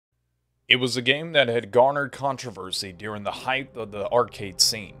It was a game that had garnered controversy during the height of the arcade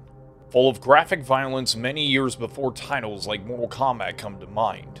scene, full of graphic violence many years before titles like Mortal Kombat come to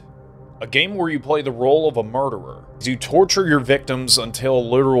mind. A game where you play the role of a murderer, as you torture your victims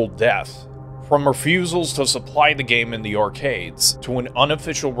until literal death. From refusals to supply the game in the arcades, to an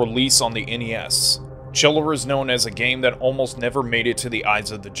unofficial release on the NES, Chiller is known as a game that almost never made it to the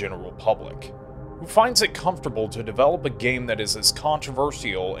eyes of the general public, who finds it comfortable to develop a game that is as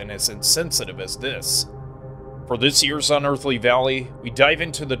controversial and as insensitive as this. For this year's Unearthly Valley, we dive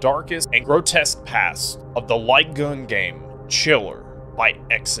into the darkest and grotesque past of the light gun game, Chiller, by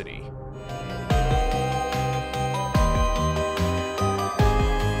Exidy.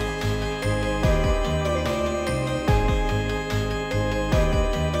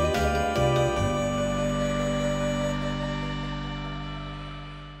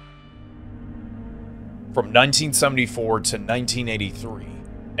 From 1974 to 1983,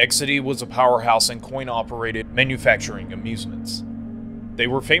 Exidy was a powerhouse in coin-operated manufacturing amusements. They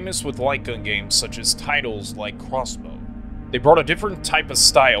were famous with light gun games such as titles like Crossbow. They brought a different type of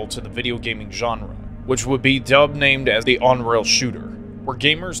style to the video gaming genre, which would be dubbed-named as the on-rail shooter, where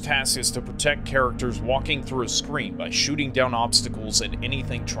gamers' task is to protect characters walking through a screen by shooting down obstacles and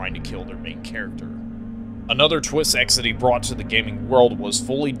anything trying to kill their main character. Another twist Exidy brought to the gaming world was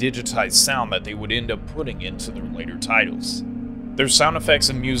fully digitized sound that they would end up putting into their later titles. Their sound effects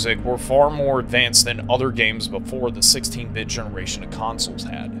and music were far more advanced than other games before the 16-bit generation of consoles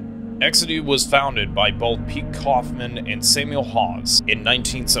had. Exidy was founded by both Pete Kaufman and Samuel Hawes in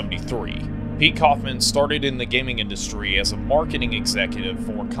 1973. Pete Kaufman started in the gaming industry as a marketing executive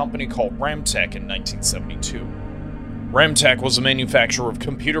for a company called Ramtech in 1972. Ramtech was a manufacturer of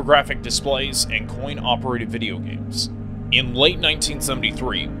computer graphic displays and coin-operated video games. In late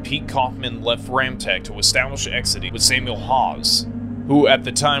 1973, Pete Kaufman left Ramtech to establish Exidy with Samuel Hawes, who at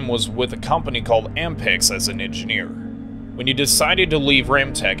the time was with a company called Ampex as an engineer. When he decided to leave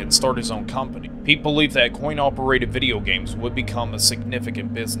Ramtech and start his own company, Pete believed that coin-operated video games would become a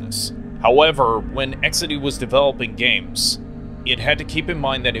significant business. However, when Exidy was developing games, it had to keep in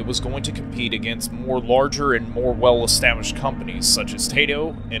mind that it was going to compete against more larger and more well-established companies such as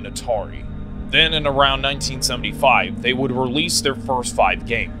Taito and Atari. Then in around 1975, they would release their first 5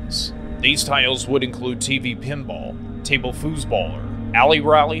 games. These titles would include TV Pinball, Table Foosballer, Alley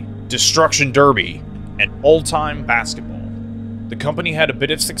Rally, Destruction Derby, and Old Time Basketball. The company had a bit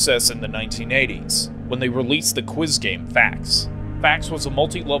of success in the 1980s, when they released the quiz game Facts. Facts was a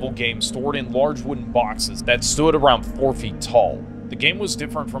multi-level game stored in large wooden boxes that stood around 4 feet tall. The game was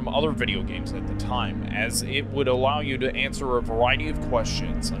different from other video games at the time, as it would allow you to answer a variety of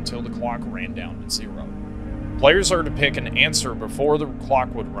questions until the clock ran down to 0. Players are to pick an answer before the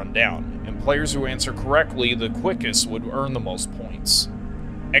clock would run down, and players who answer correctly the quickest would earn the most points.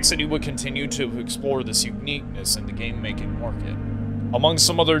 Exidy would continue to explore this uniqueness in the game-making market. Among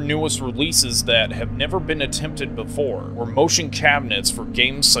some of their newest releases that have never been attempted before were motion cabinets for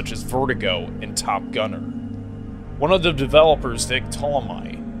games such as Vertigo and Top Gunner. One of the developers,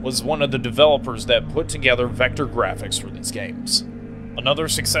 victoms, was one of the developers that put together vector graphics for these games. Another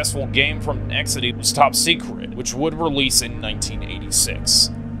successful game from Exidy was Top Secret, which would release in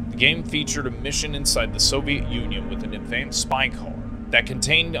 1986. The game featured a mission inside the Soviet Union with an advanced spy car that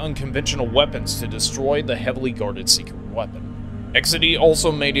contained unconventional weapons to destroy the heavily guarded secret weapon. Exidy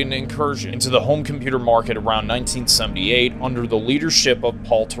also made an incursion into the home computer market around 1978 under the leadership of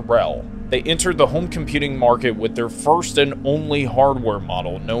Paul Terrell. They entered the home computing market with their first and only hardware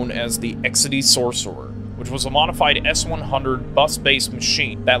model known as the Exidy Sorcerer, which was a modified S100 bus-based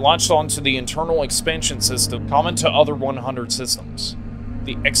machine that launched onto the internal expansion system common to other 100 systems.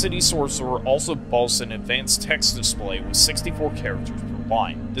 The Exidy Sorcerer also boasts an advanced text display with 64 characters per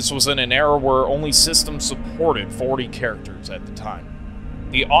line. This was in an era where only systems supported 40 characters at the time.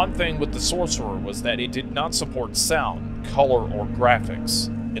 The odd thing with the Sorcerer was that it did not support sound, color, or graphics.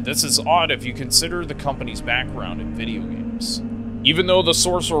 And this is odd if you consider the company's background in video games. Even though the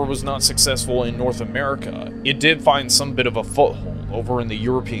Sorcerer was not successful in North America, it did find some bit of a foothold over in the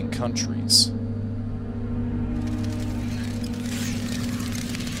European countries.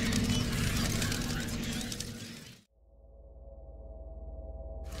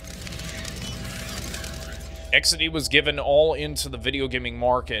 Exidy was given all into the video gaming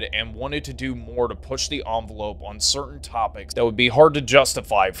market and wanted to do more to push the envelope on certain topics that would be hard to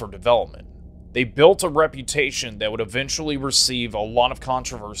justify for development. They built a reputation that would eventually receive a lot of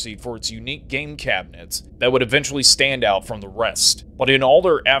controversy for its unique game cabinets that would eventually stand out from the rest. But in all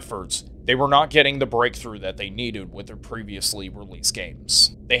their efforts, They were not getting the breakthrough that they needed with their previously released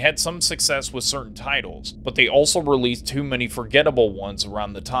games. They had some success with certain titles, but they also released too many forgettable ones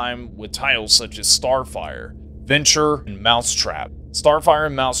around the time with titles such as Starfire, Venture, and Mousetrap. Starfire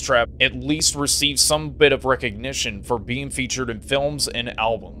and Mousetrap at least received some bit of recognition for being featured in films and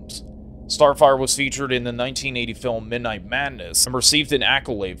albums. Starfire was featured in the 1980 film Midnight Madness and received an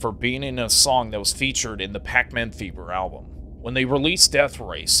accolade for being in a song that was featured in the Pac-Man Fever album. When they released Death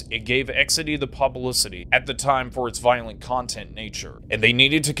Race, it gave Exidy the publicity at the time for its violent content nature, and they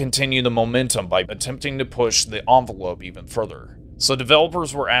needed to continue the momentum by attempting to push the envelope even further. So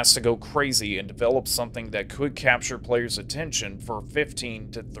developers were asked to go crazy and develop something that could capture players' attention for 15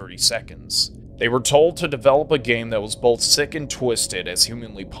 to 30 seconds. They were told to develop a game that was both sick and twisted as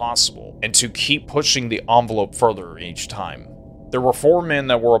humanly possible, and to keep pushing the envelope further each time. There were 4 men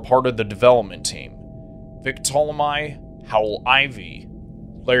that were a part of the development team: Vic Ptolemy, Howell Ivey,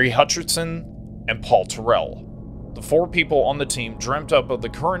 Larry Hutcherson, and Paul Terrell. The 4 people on the team dreamt up of the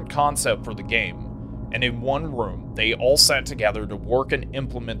current concept for the game, and in one room, they all sat together to work and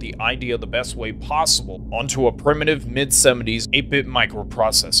implement the idea the best way possible onto a primitive mid-70s 8-bit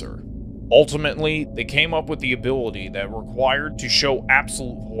microprocessor. Ultimately, they came up with the ability that required to show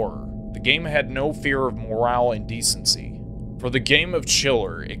absolute horror. The game had no fear of morale and decency. For the game of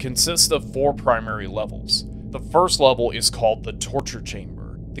Chiller, it consists of 4 primary levels. The first level is called the Torture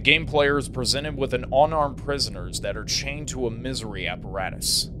Chamber. The game player is presented with an unarmed prisoners that are chained to a misery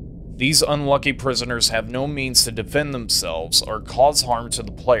apparatus. These unlucky prisoners have no means to defend themselves or cause harm to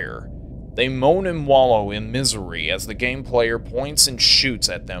the player. They moan and wallow in misery as the game player points and shoots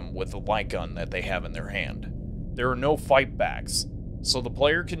at them with the light gun that they have in their hand. There are no fight backs, so the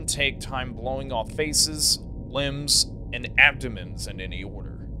player can take time blowing off faces, limbs, and abdomens in any order.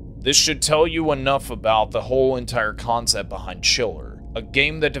 This should tell you enough about the whole entire concept behind Chiller, a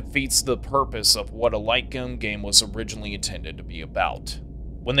game that defeats the purpose of what a light gun game was originally intended to be about.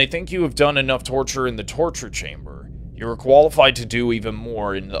 When they think you have done enough torture in the torture chamber, you are qualified to do even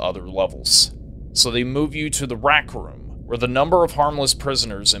more in the other levels. So they move you to the rack room, where the number of harmless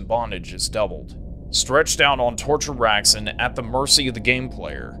prisoners in bondage is doubled, stretched out on torture racks and at the mercy of the game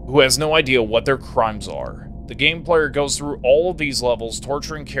player, who has no idea what their crimes are. The game player goes through all of these levels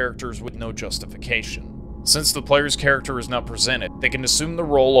torturing characters with no justification. Since the player's character is not presented, they can assume the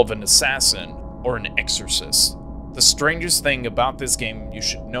role of an assassin or an exorcist. The strangest thing about this game you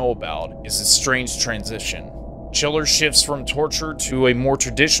should know about is its strange transition. Chiller shifts from torture to a more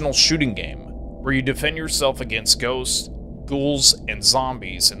traditional shooting game, where you defend yourself against ghosts, ghouls, and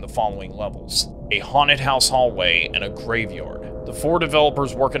zombies in the following levels: a haunted house hallway and a graveyard. The 4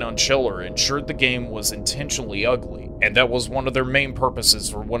 developers working on Chiller ensured the game was intentionally ugly, and that was one of their main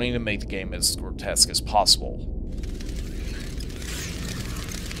purposes for wanting to make the game as grotesque as possible.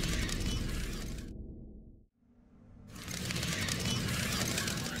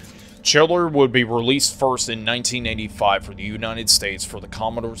 Chiller would be released first in 1985 for the United States for the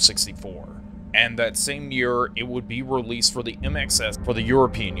Commodore 64, and that same year it would be released for the MXS for the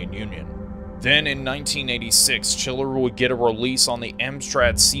European Union. Then in 1986, Chiller would get a release on the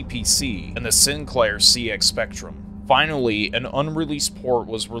Amstrad CPC and the Sinclair CX Spectrum. Finally, an unreleased port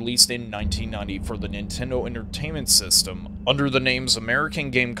was released in 1990 for the Nintendo Entertainment System under the names American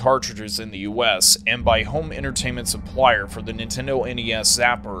Game Cartridges in the US and by Home Entertainment Supplier for the Nintendo NES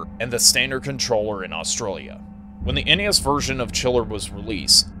Zapper and the Standard Controller in Australia. When the NES version of Chiller was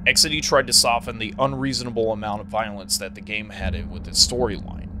released, Exidy tried to soften the unreasonable amount of violence that the game had with its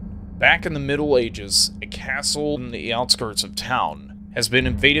storyline. Back in the Middle Ages, a castle in the outskirts of town has been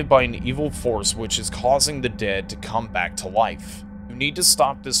invaded by an evil force which is causing the dead to come back to life. You need to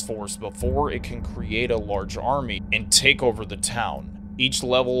stop this force before it can create a large army and take over the town. Each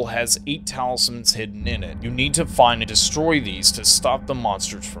level has 8 talismans hidden in it. You need to find and destroy these to stop the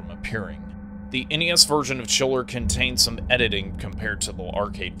monsters from appearing. The NES version of Chiller contains some editing compared to the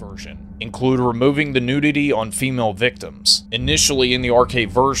arcade version, include removing the nudity on female victims. Initially in the arcade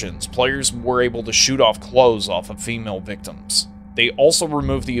versions, players were able to shoot off clothes off of female victims. They also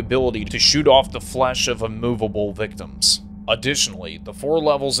removed the ability to shoot off the flesh of immovable victims. Additionally, the 4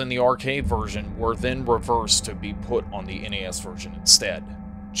 levels in the arcade version were then reversed to be put on the NES version instead.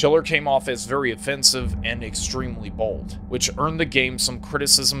 Chiller came off as very offensive and extremely bold, which earned the game some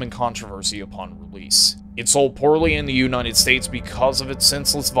criticism and controversy upon release. It sold poorly in the United States because of its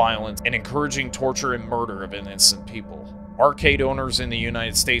senseless violence and encouraging torture and murder of innocent people. Arcade owners in the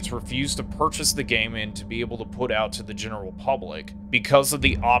United States refused to purchase the game and to be able to put out to the general public because of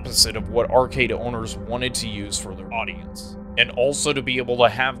the opposite of what arcade owners wanted to use for their audience. and also to be able to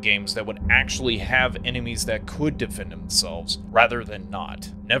have games that would actually have enemies that could defend themselves, rather than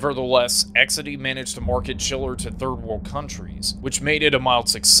not. Nevertheless, Exidy managed to market Chiller to third world countries, which made it a mild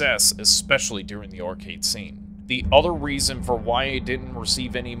success, especially during the arcade scene. The other reason for why it didn't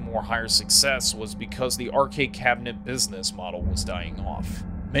receive any more higher success was because the arcade cabinet business model was dying off.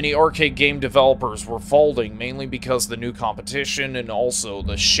 Many arcade game developers were folding mainly because the new competition and also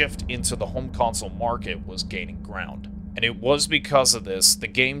the shift into the home console market was gaining ground. And it was because of this, the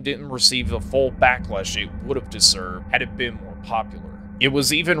game didn't receive the full backlash it would have deserved had it been more popular. It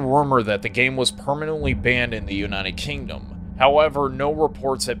was even rumored that the game was permanently banned in the United Kingdom. However, no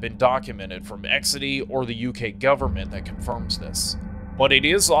reports have been documented from Exidy or the UK government that confirms this. But it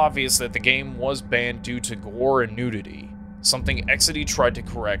is obvious that the game was banned due to gore and nudity, something Exidy tried to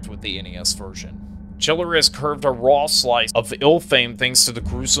correct with the NES version. Chiller has curved a raw slice of ill fame thanks to the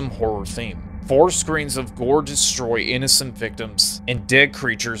gruesome horror theme. 4 screens of gore destroy innocent victims and dead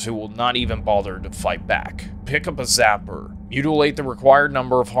creatures who will not even bother to fight back. Pick up a zapper, mutilate the required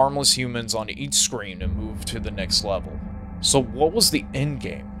number of harmless humans on each screen and move to the next level. So what was the end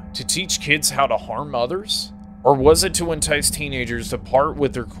game? To teach kids how to harm others? Or was it to entice teenagers to part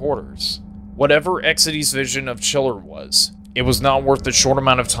with their quarters? Whatever Exidy's vision of Chiller was, it was not worth the short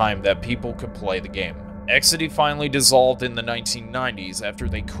amount of time that people could play the game. Exidy finally dissolved in the 1990s after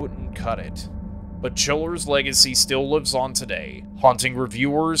they couldn't cut it. But Chiller's legacy still lives on today, haunting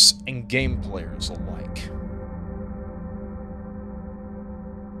reviewers and game players alike.